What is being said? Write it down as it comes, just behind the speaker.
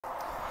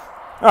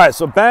All right,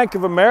 so Bank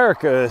of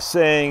America is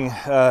saying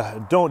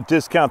don't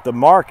discount the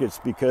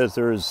markets because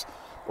there's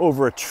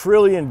over $1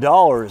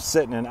 trillion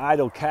sitting in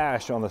idle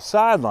cash on the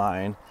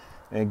sideline.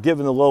 And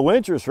given the low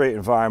interest rate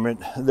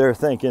environment, they're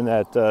thinking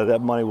that that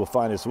money will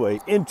find its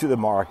way into the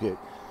market,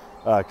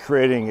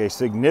 creating a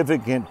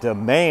significant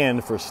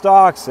demand for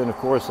stocks. And of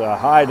course, a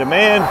high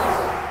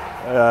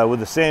demand with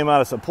the same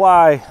amount of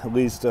supply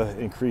leads to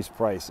increased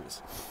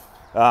prices.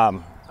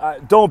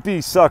 Don't be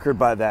suckered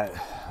by that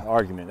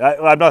argument.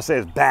 I'm not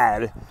saying it's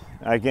bad.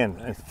 Again,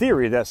 in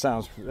theory, that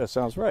sounds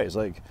right. It's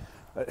like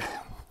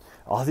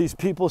all these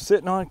people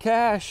sitting on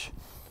cash.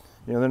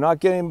 You know, they're not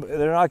getting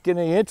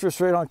any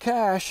interest rate on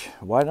cash.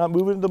 Why not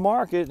move into the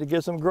market to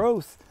get some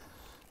growth?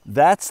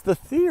 That's the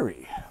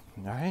theory,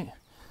 all right?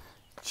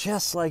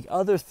 Just like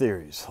other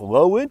theories,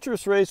 low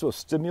interest rates will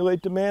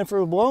stimulate demand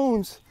for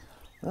loans.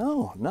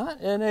 No,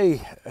 not in an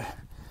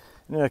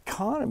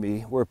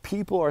economy where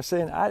people are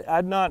saying,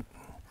 I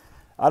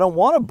don't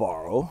want to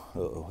borrow.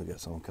 Oh, we got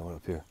someone coming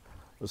up here.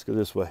 Let's go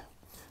this way.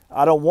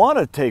 I don't want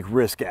to take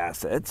risk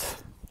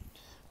assets.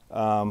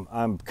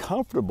 I'm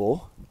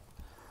comfortable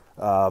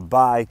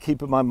by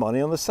keeping my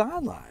money on the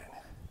sideline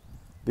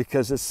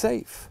because it's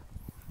safe.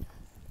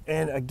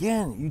 And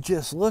again, you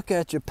just look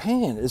at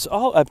Japan. It's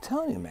all, I'm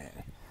telling you,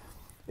 man,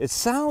 it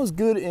sounds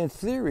good in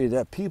theory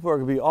that people are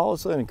going to be all of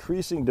a sudden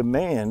increasing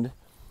demand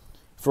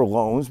for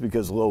loans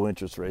because of low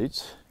interest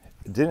rates.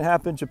 It didn't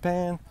happen in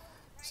Japan.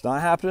 It's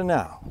not happening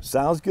now.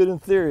 Sounds good in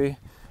theory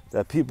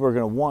that people are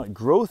going to want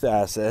growth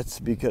assets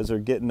because they're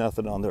getting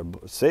nothing on their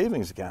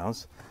savings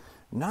accounts,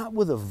 not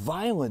with the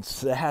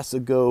violence that has to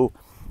go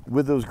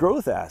with those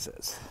growth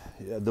assets.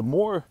 The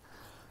more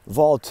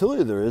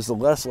volatility there is, the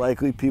less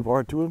likely people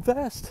are to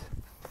invest.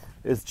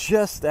 It's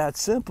just that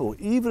simple,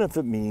 even if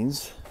it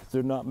means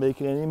they're not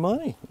making any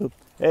money.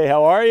 Hey,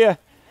 how are you?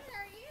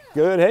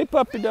 Good. Hey,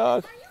 puppy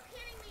dog.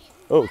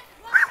 Oh,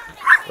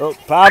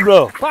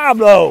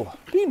 Pablo,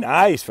 be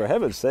nice, for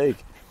heaven's sake.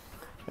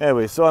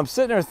 Anyway, so I'm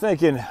sitting there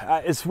thinking,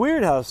 it's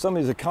weird how some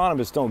of these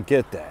economists don't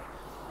get that.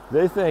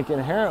 They think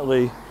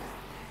inherently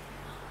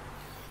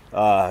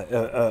there's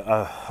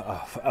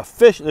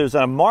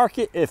a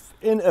market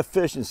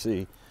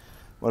inefficiency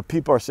when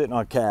people are sitting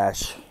on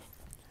cash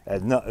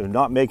and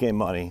not making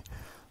money.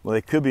 Well,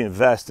 they could be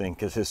investing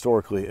because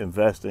historically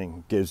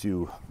investing gives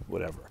you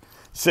whatever,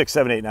 6,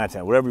 7, 8, 9,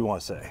 10, whatever you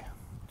want to say.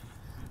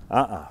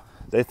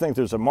 They think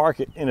there's a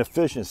market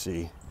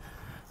inefficiency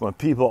when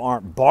people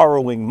aren't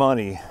borrowing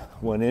money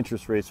when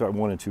interest rates are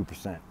 1 and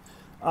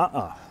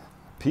 2%.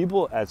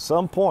 People at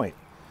some point,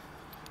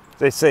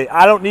 they say,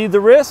 I don't need the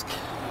risk.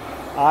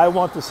 I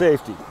want the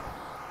safety.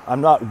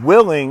 I'm not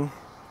willing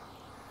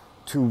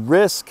to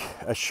risk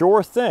a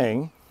sure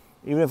thing,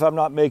 even if I'm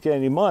not making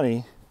any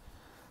money,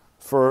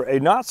 for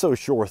a not so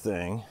sure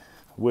thing,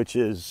 which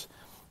is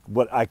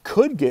what I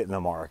could get in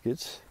the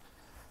markets.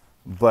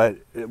 But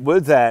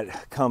with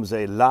that comes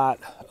a lot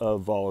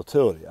of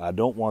volatility. I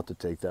don't want to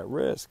take that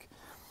risk.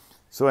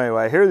 So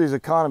anyway, I hear these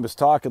economists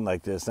talking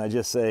like this, and I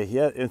just say,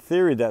 yeah, in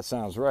theory, that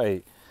sounds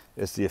right.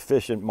 It's the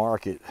efficient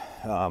market.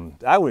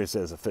 I wouldn't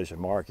say it's efficient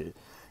market.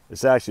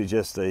 It's actually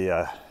just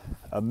a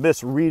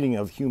misreading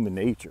of human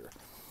nature,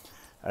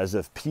 as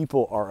if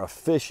people are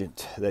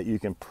efficient, that you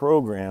can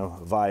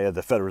program via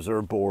the Federal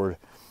Reserve Board,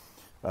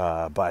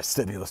 by a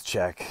stimulus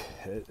check.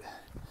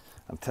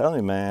 I'm telling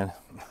you, man,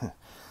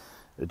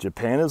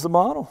 Japan is the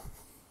model.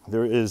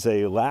 There is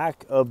a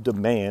lack of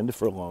demand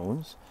for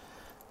loans,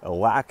 a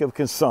lack of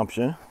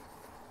consumption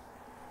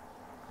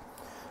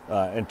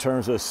in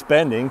terms of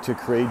spending to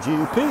create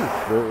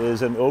GDP. There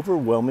is an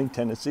overwhelming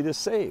tendency to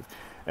save.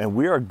 And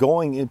we are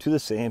going into the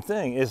same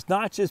thing. It's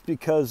not just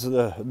because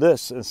of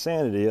this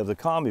insanity of the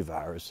commie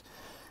virus.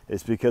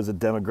 It's because of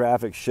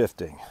demographic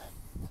shifting.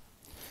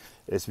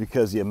 It's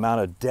because the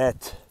amount of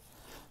debt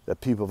that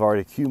people have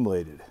already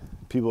accumulated.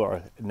 People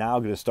are now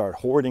going to start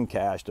hoarding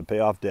cash to pay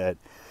off debt,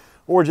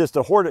 or just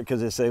to hoard it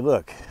because they say,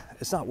 look,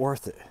 it's not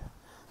worth it.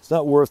 It's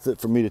not worth it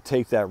for me to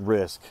take that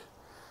risk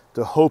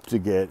to hope to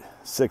get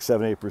 6,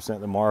 7, 8%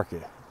 in the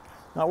market.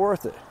 Not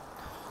worth it.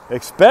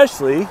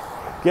 Especially,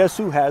 guess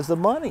who has the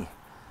money?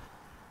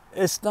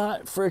 It's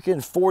not freaking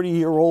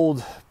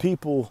 40-year-old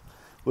people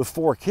with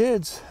 4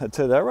 kids. I'll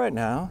tell you that right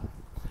now.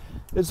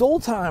 It's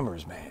old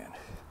timers, man.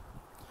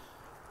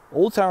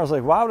 Old timers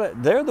like, wow,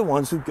 they're the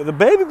ones who, the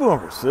baby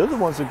boomers, they're the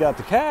ones who got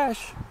the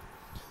cash.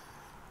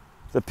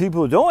 The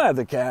people who don't have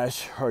the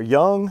cash are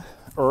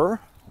younger,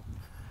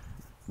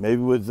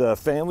 maybe with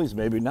families,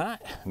 maybe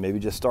not, maybe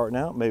just starting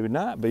out, maybe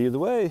not. But either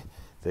way,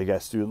 they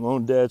got student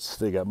loan debts,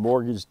 they got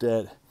mortgage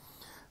debt,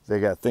 they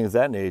got things of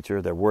that nature.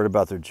 They're worried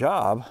about their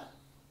job.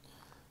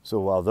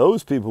 So while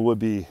those people would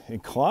be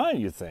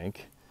inclined, you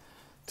think,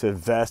 to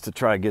invest to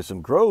try to get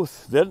some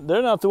growth, they're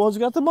not the ones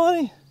who got the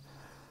money.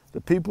 The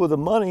people with the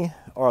money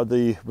are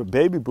the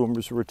baby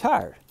boomers who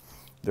retired.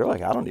 They're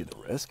like, I don't need the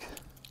risk.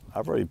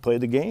 I've already played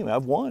the game.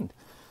 I've won.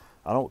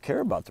 I don't care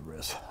about the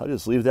risk. I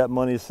just leave that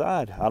money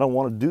aside. I don't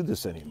want to do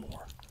this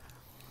anymore.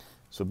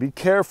 So be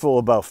careful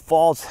about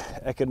false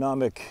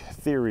economic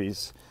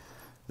theories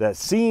that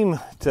seem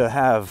to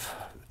have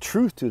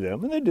truth to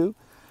them, and they do,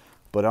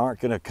 but aren't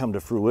going to come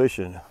to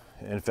fruition.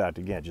 In fact,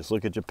 again, just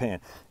look at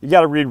Japan. You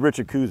got to read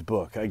Richard Kuh's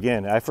book.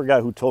 Again, I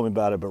forgot who told me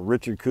about it, but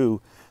Richard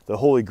Kuh, The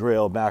Holy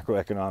Grail of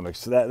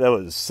Macroeconomics. That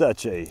was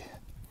such a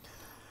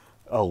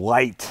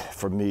light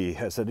for me.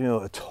 I said, you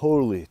know, it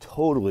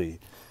totally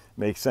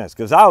makes sense.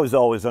 Because I was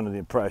always under the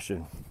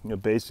impression, you know,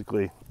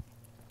 basically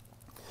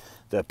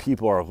that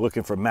people are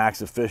looking for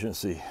max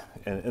efficiency,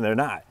 and they're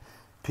not.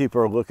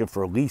 People are looking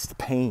for least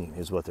pain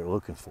is what they're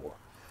looking for.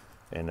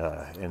 And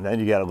then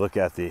you got to look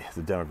at the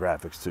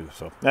demographics too.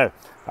 So, all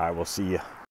right, we'll see you.